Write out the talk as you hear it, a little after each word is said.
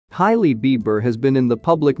Hailey Bieber has been in the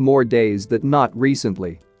public more days than not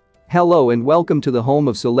recently. Hello and welcome to the home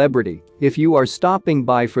of celebrity. If you are stopping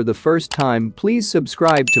by for the first time, please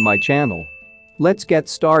subscribe to my channel. Let's get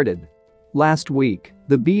started. Last week,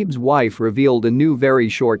 the Bieb's wife revealed a new very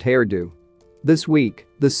short hairdo. This week,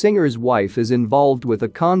 the singer's wife is involved with a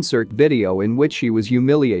concert video in which she was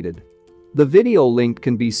humiliated. The video link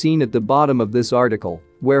can be seen at the bottom of this article,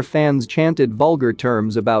 where fans chanted vulgar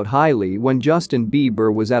terms about Hailey when Justin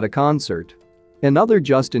Bieber was at a concert. In other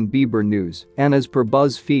Justin Bieber news, and as per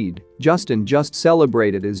BuzzFeed, Justin just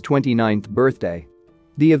celebrated his 29th birthday.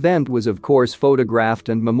 The event was of course photographed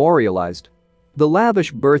and memorialized. The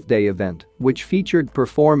lavish birthday event, which featured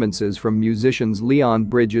performances from musicians Leon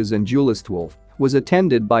Bridges and Julius Wolf, was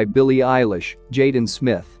attended by Billie Eilish, Jaden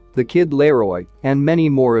Smith, the Kid Laroi, and many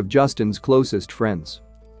more of Justin's closest friends.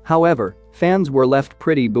 However, fans were left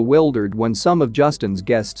pretty bewildered when some of Justin's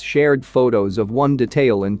guests shared photos of one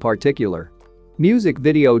detail in particular. Music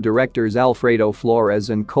video directors Alfredo Flores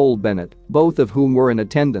and Cole Bennett, both of whom were in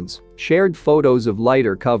attendance, shared photos of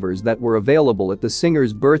lighter covers that were available at the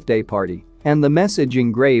singer's birthday party, and the message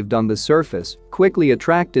engraved on the surface quickly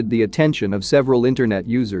attracted the attention of several internet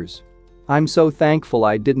users. "I'm so thankful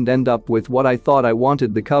I didn't end up with what I thought I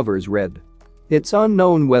wanted," the covers read. It's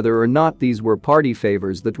unknown whether or not these were party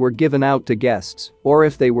favors that were given out to guests or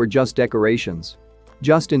if they were just decorations.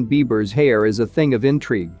 Justin Bieber's hair is a thing of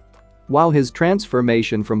intrigue. While his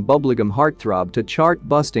transformation from bubblegum heartthrob to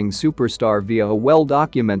chart-busting superstar via a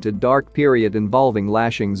well-documented dark period involving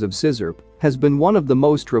lashings of scissor has been one of the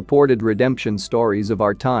most reported redemption stories of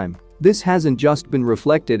our time, this hasn't just been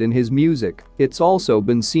reflected in his music, it's also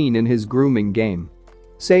been seen in his grooming game.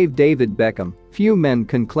 Save David Beckham, few men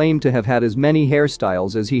can claim to have had as many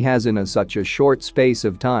hairstyles as he has in such a short space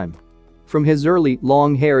of time. From his early,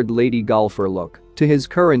 long-haired lady golfer look to his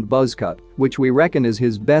current buzz cut, which we reckon is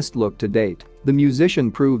his best look to date, the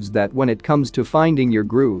musician proves that when it comes to finding your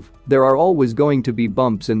groove, there are always going to be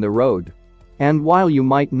bumps in the road. And while you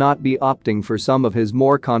might not be opting for some of his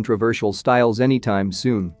more controversial styles anytime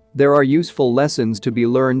soon, there are useful lessons to be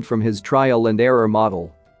learned from his trial and error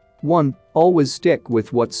model. 1. Always stick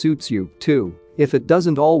with what suits you. 2. If it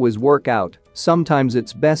doesn't always work out, sometimes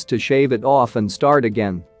it's best to shave it off and start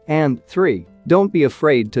again. And 3. Don't be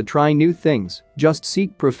afraid to try new things, just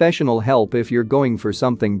seek professional help if you're going for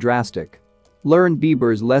something drastic. Learn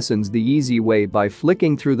Bieber's lessons the easy way by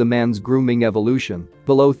flicking through the man's grooming evolution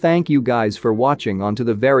below. Thank you guys for watching on to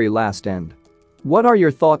the very last end. What are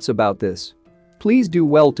your thoughts about this? Please do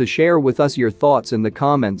well to share with us your thoughts in the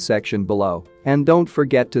comment section below, and don't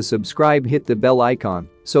forget to subscribe, hit the bell icon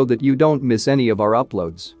so that you don't miss any of our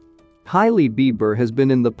uploads. Hailey Bieber has been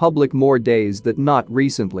in the public more days than not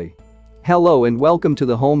recently. Hello and welcome to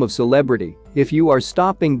the home of celebrity. If you are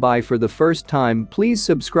stopping by for the first time, please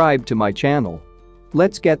subscribe to my channel.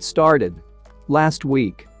 Let's get started. Last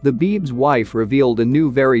week, the Bieb's wife revealed a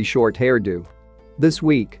new very short hairdo. This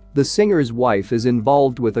week, the singer's wife is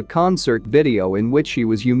involved with a concert video in which she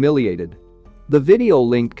was humiliated. The video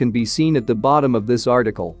link can be seen at the bottom of this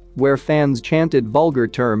article, where fans chanted vulgar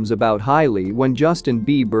terms about Hailey when Justin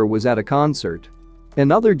Bieber was at a concert.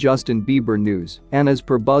 In other Justin Bieber news, and as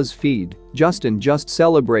per BuzzFeed, Justin just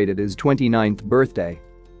celebrated his 29th birthday.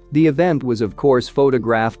 The event was of course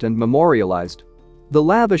photographed and memorialized. The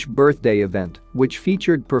lavish birthday event, which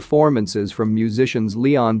featured performances from musicians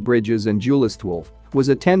Leon Bridges and Julius Wolf, was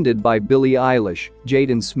attended by Billie Eilish,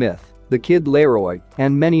 Jaden Smith, the Kid Laroi,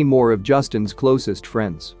 and many more of Justin's closest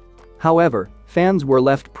friends. However, fans were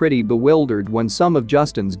left pretty bewildered when some of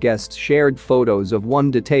Justin's guests shared photos of one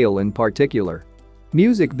detail in particular.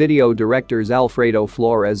 Music video directors Alfredo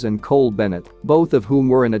Flores and Cole Bennett, both of whom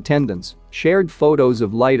were in attendance, shared photos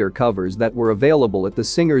of lighter covers that were available at the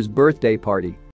singer's birthday party,